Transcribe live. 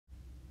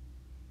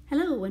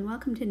Hello and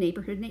welcome to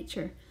Neighbourhood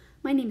Nature.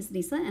 My name is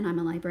Lisa and I'm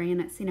a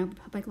librarian at St. Albert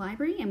Public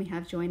Library, and we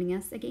have joining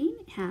us again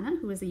Hannah,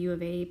 who is a U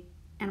of A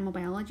animal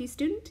biology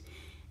student.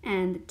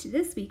 And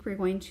this week we're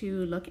going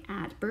to look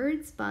at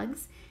birds,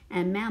 bugs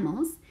and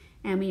mammals,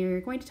 and we are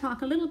going to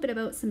talk a little bit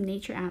about some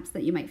nature apps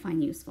that you might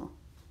find useful.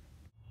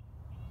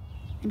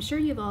 I'm sure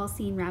you've all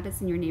seen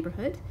rabbits in your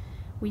neighborhood.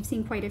 We've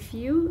seen quite a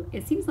few.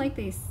 It seems like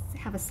they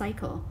have a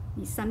cycle.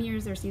 Some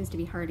years there seems to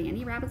be hardly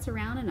any rabbits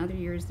around, and other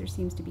years there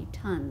seems to be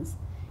tons.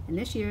 And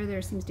this year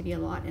there seems to be a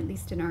lot, at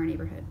least in our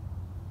neighborhood.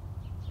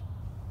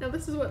 Now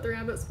this is what the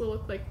rabbits will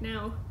look like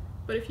now,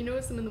 but if you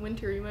notice them in the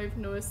winter you might have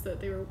noticed that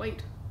they were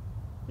white.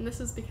 And this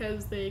is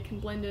because they can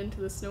blend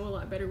into the snow a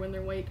lot better when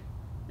they're white.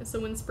 And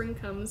so when spring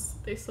comes,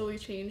 they slowly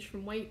change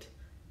from white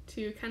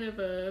to kind of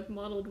a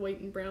mottled white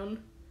and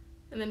brown,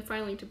 and then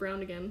finally to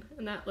brown again,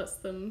 and that lets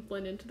them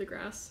blend into the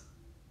grass.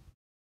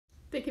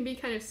 They can be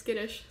kind of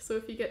skittish, so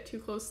if you get too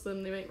close to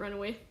them they might run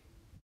away.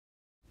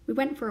 We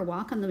went for a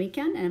walk on the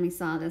weekend and we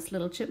saw this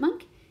little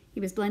chipmunk.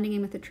 He was blending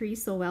in with the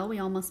trees so well we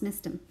almost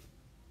missed him.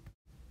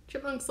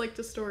 Chipmunks like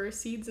to store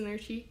seeds in their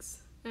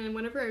cheeks, and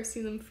whenever I've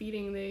seen them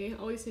feeding they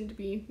always seem to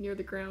be near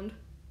the ground.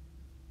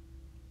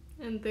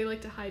 And they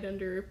like to hide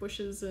under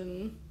bushes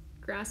and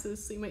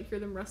grasses, so you might hear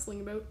them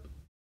rustling about.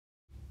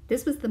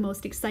 This was the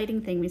most exciting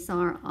thing we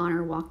saw on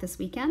our walk this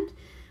weekend.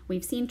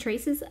 We've seen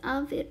traces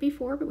of it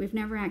before, but we've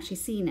never actually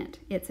seen it.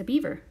 It's a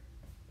beaver.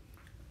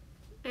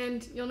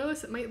 And you'll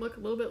notice it might look a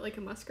little bit like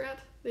a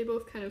muskrat. They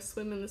both kind of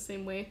swim in the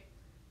same way.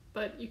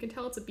 But you can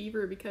tell it's a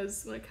beaver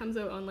because when it comes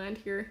out on land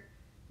here,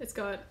 it's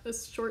got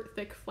this short,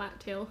 thick, flat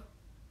tail.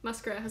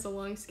 Muskrat has a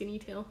long, skinny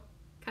tail,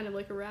 kind of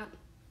like a rat.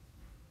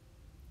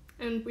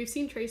 And we've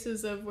seen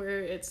traces of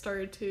where it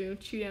started to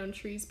chew down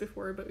trees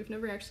before, but we've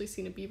never actually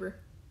seen a beaver.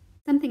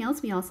 Something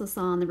else we also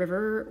saw on the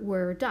river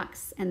were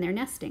ducks and their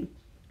nesting.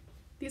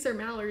 These are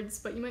mallards,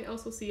 but you might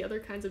also see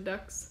other kinds of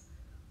ducks,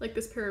 like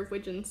this pair of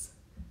widgeons.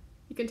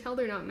 You can tell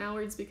they're not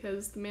mallards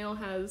because the male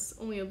has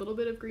only a little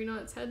bit of green on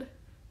its head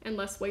and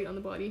less white on the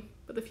body,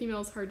 but the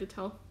female is hard to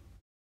tell.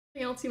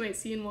 Something else you might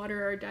see in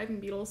water are diving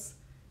beetles,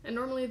 and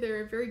normally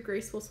they're very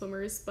graceful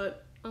swimmers,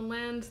 but on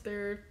land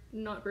they're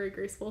not very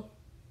graceful.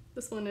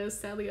 This one is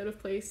sadly out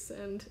of place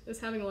and is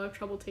having a lot of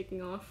trouble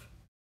taking off.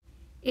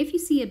 If you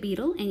see a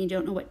beetle and you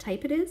don't know what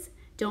type it is,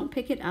 don't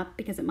pick it up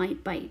because it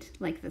might bite,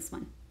 like this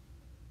one.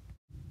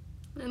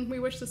 And we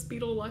wish this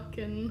beetle luck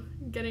in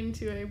getting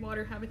to a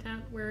water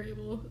habitat where it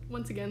will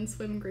once again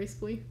swim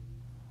gracefully.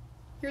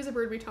 Here's a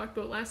bird we talked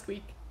about last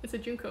week. It's a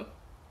junco.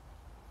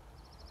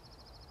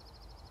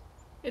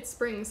 It's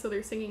spring, so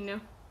they're singing now.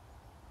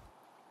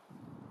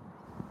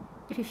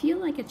 If you feel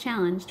like a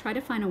challenge, try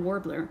to find a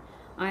warbler.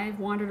 I've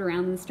wandered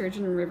around the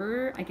Sturgeon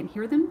River. I can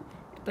hear them,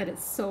 but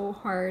it's so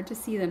hard to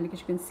see them because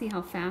you can see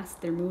how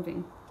fast they're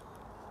moving.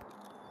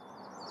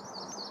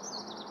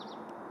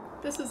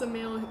 This is a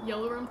male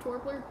yellow-rumped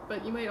warbler,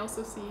 but you might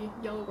also see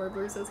yellow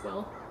warblers as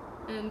well,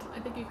 and I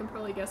think you can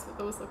probably guess what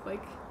those look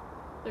like.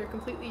 They're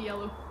completely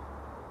yellow.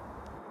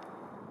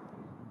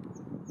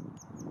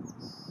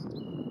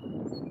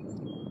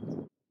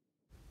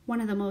 One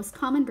of the most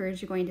common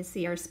birds you're going to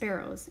see are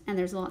sparrows, and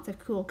there's lots of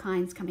cool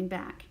kinds coming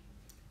back.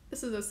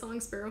 This is a song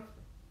sparrow,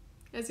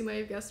 as you might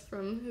have guessed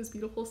from his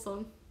beautiful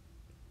song.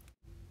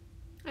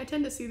 I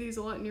tend to see these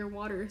a lot near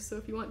water, so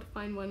if you want to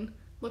find one,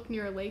 look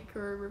near a lake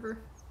or a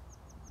river.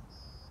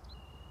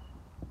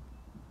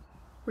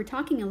 We're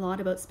talking a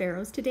lot about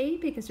sparrows today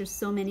because there's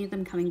so many of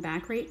them coming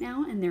back right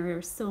now, and there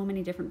are so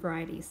many different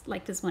varieties,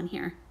 like this one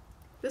here.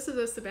 This is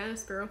a savanna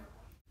sparrow.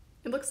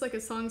 It looks like a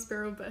song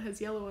sparrow but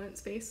has yellow on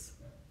its face.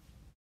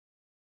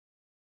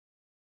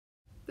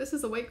 This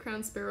is a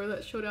white-crowned sparrow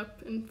that showed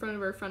up in front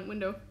of our front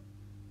window.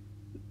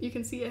 You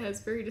can see it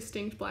has very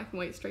distinct black and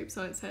white stripes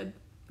on its head,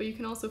 but you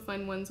can also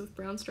find ones with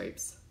brown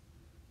stripes.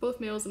 Both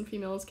males and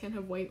females can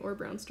have white or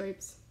brown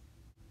stripes.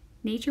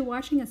 Nature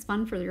watching is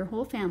fun for your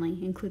whole family,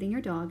 including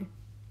your dog.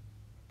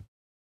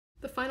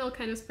 The final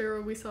kind of sparrow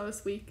we saw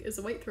this week is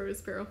a white-throated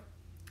sparrow.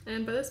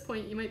 And by this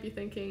point you might be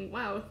thinking,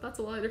 wow, that's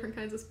a lot of different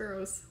kinds of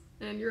sparrows.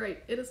 And you're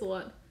right, it is a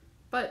lot.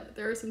 But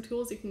there are some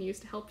tools you can use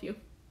to help you.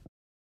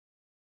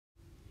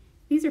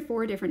 These are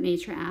 4 different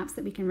nature apps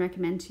that we can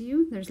recommend to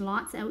you. There's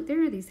lots out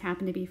there. These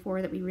happen to be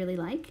 4 that we really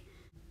like.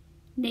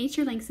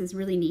 Nature Links is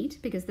really neat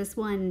because this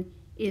one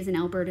is an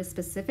Alberta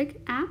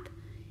specific app.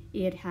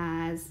 It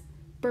has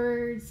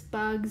birds,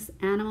 bugs,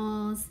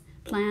 animals,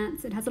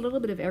 plants. It has a little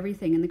bit of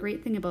everything, and the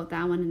great thing about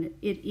that one,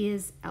 it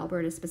is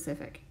Alberta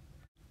specific.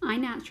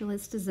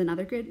 iNaturalist is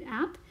another good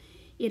app.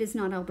 It is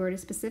not Alberta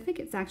specific,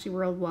 it's actually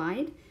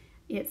worldwide.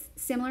 It's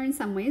similar in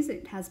some ways.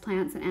 It has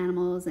plants and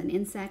animals and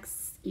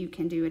insects. You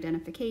can do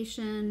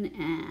identification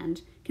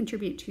and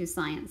contribute to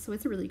science, so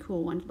it's a really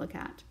cool one to look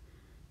at.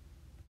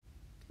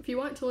 If you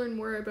want to learn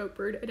more about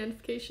bird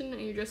identification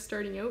and you're just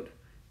starting out,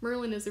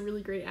 Merlin is a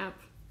really great app.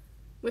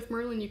 With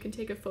Merlin you can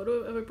take a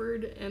photo of a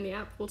bird and the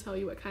app will tell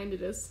you what kind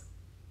it is.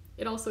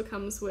 It also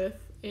comes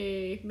with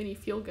a mini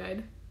field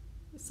guide,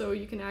 so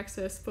you can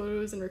access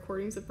photos and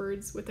recordings of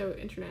birds without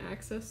internet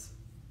access.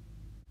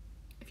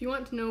 If you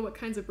want to know what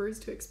kinds of birds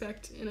to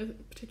expect in a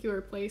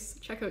particular place,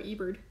 check out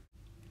eBird.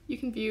 You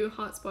can view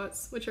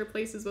hotspots, which are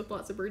places with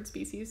lots of bird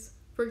species.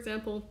 For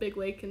example, Big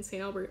Lake and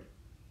St. Albert.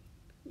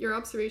 Your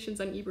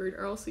observations on eBird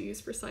are also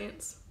used for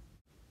science.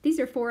 These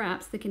are 4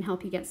 apps that can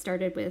help you get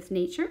started with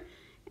nature,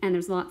 and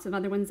there's lots of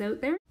other ones out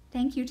there.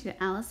 Thank you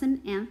to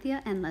Allison,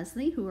 Anthea, and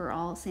Leslie, who are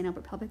all St.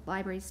 Albert Public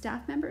Library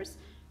staff members,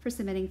 for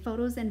submitting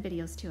photos and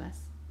videos to us.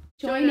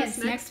 Join us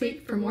next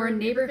week for more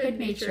Neighborhood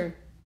Nature.